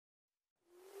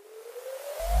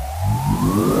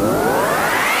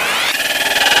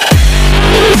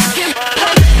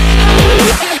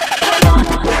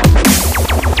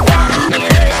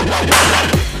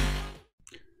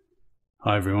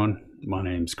everyone, my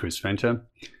name's Chris Venter,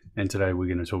 and today we're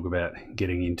going to talk about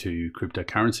getting into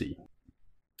cryptocurrency.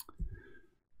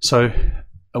 So,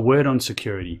 a word on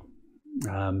security.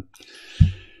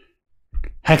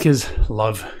 Hackers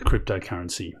love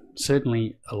cryptocurrency.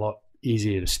 Certainly a lot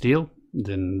easier to steal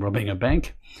than robbing a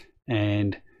bank,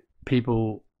 and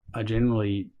people are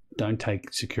generally don't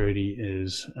take security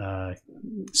as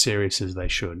serious as they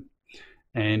should.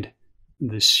 And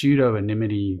the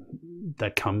pseudo-anonymity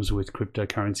that comes with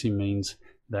cryptocurrency means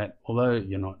that although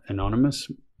you're not anonymous,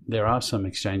 there are some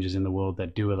exchanges in the world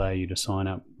that do allow you to sign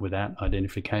up without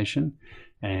identification.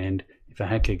 And if a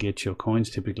hacker gets your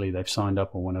coins, typically they've signed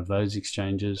up on one of those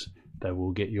exchanges. They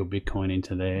will get your Bitcoin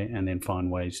into there and then find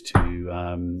ways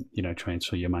to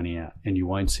transfer your money out, and you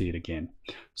won't see it again.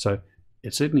 So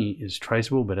it certainly is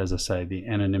traceable, but as I say, the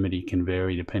anonymity can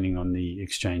vary depending on the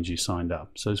exchange you signed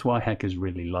up. So it's why hackers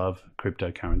really love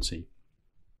cryptocurrency.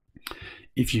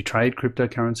 If you trade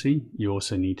cryptocurrency, you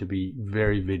also need to be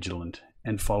very vigilant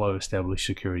and follow established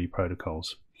security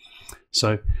protocols.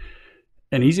 So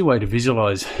an easy way to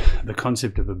visualize the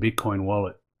concept of a Bitcoin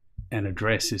wallet and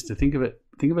address is to think of it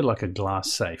like a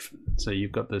glass safe. So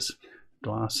you've got this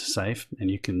glass safe and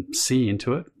you can see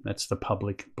into it. That's the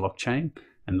public blockchain,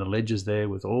 and the ledger's there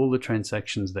with all the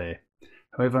transactions there.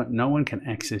 However, no one can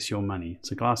access your money.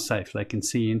 It's a glass safe. They can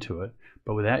see into it,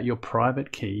 but without your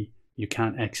private key, you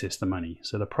can't access the money.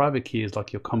 So the private key is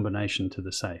like your combination to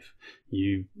the safe.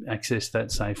 You access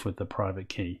that safe with the private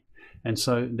key. And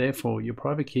so therefore your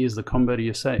private key is the combo to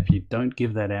your safe. You don't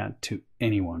give that out to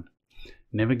anyone.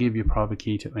 Never give your private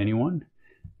key to anyone,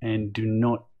 and do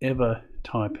not ever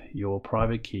type your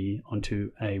private key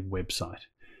onto a website.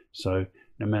 So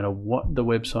no matter what the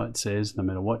website says, no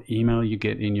matter what email you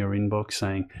get in your inbox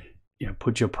saying,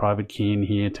 put your private key in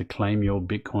here to claim your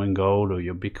Bitcoin Gold or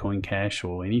your Bitcoin Cash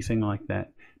or anything like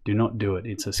that, do not do it.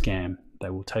 It's a scam. They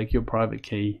will take your private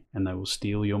key and they will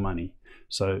steal your money.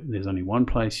 So there's only one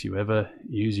place you ever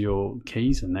use your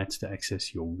keys, and that's to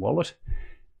access your wallet,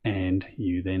 and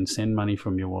you then send money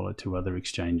from your wallet to other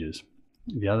exchanges.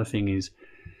 The other thing is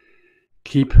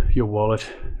keep your wallet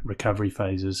recovery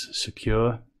phases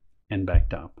secure and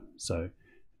backed up. So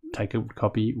take a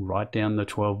copy, write down the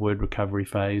 12-word recovery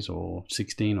phase, or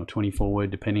 16 or 24-word,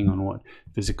 depending on what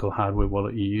physical hardware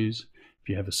wallet you use. If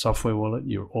you have a software wallet,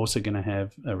 you're also going to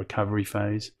have a recovery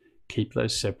phase. Keep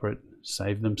those separate,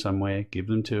 save them somewhere, give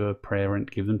them to a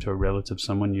parent, give them to a relative,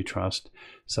 someone you trust,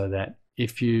 so that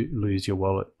if you lose your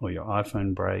wallet or your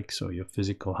iPhone breaks or your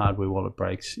physical hardware wallet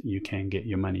breaks, you can get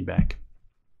your money back.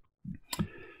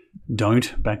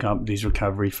 Don't back up these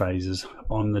recovery phases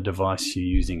on the device you're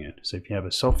using it. So if you have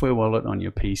a software wallet on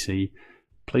your PC,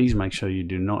 please make sure you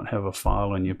do not have a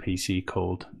file on your PC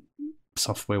called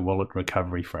software wallet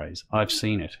recovery phrase. I've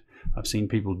seen it. I've seen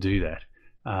people do that.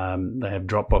 They have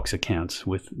Dropbox accounts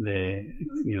with their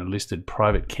listed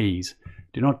private keys.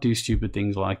 Do not do stupid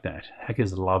things like that.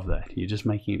 Hackers love that. You're just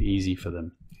making it easy for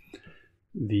them.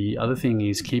 The other thing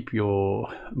is keep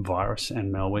your virus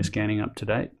and malware scanning up to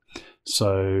date.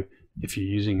 So if you're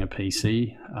using a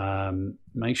PC,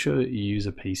 make sure you use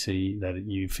a PC that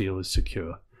you feel is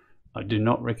secure. I do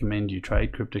not recommend you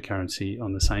trade cryptocurrency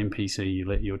on the same PC you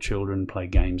let your children play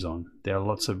games on. There are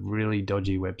lots of really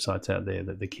dodgy websites out there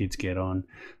that the kids get on.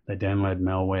 They download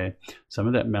malware. Some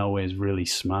of that malware is really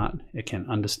smart. It can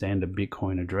understand a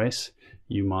Bitcoin address.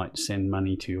 You might send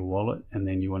money to your wallet and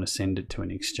then you want to send it to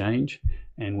an exchange.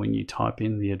 And when you type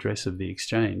in the address of the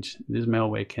exchange, this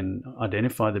malware can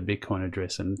identify the Bitcoin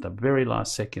address and at the very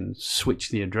last second switch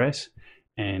the address.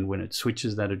 And when it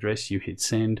switches that address, you hit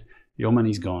send. Your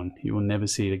money's gone. You will never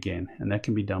see it again. And that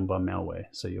can be done by malware.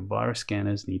 So your virus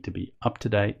scanners need to be up to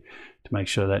date to make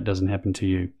sure that doesn't happen to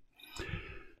you.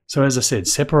 So as I said,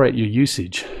 separate your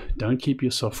usage. Don't keep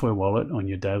your software wallet on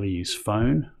your daily use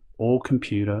phone or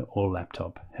computer or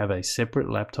laptop. Have a separate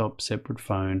laptop, separate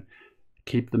phone.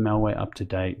 Keep the malware up to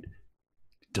date.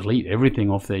 Delete everything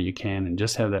off there you can and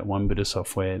just have that one bit of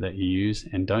software that you use,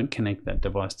 and don't connect that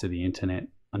device to the internet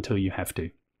until you have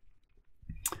to.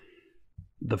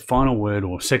 The final word,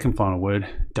 or second final word,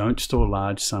 don't store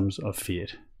large sums of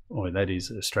fiat, or that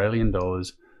is Australian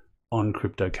dollars, on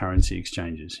cryptocurrency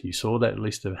exchanges. You saw that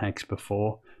list of hacks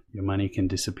before. Your money can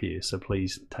disappear, so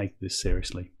please take this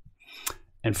seriously.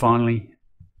 And finally,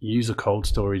 use a cold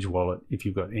storage wallet if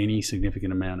you've got any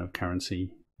significant amount of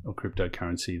currency or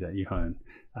cryptocurrency that you own.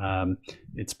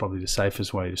 It's probably the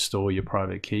safest way to store your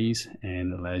private keys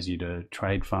and allows you to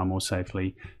trade far more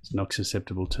safely. It's not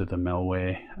susceptible to the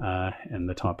malware and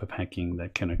the type of hacking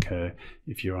that can occur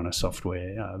if you're on a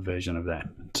software version of that.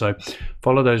 So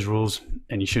follow those rules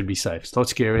and you should be safe. It's a lot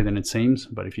scarier than it seems,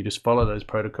 but if you just follow those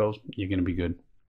protocols, you're going to be good.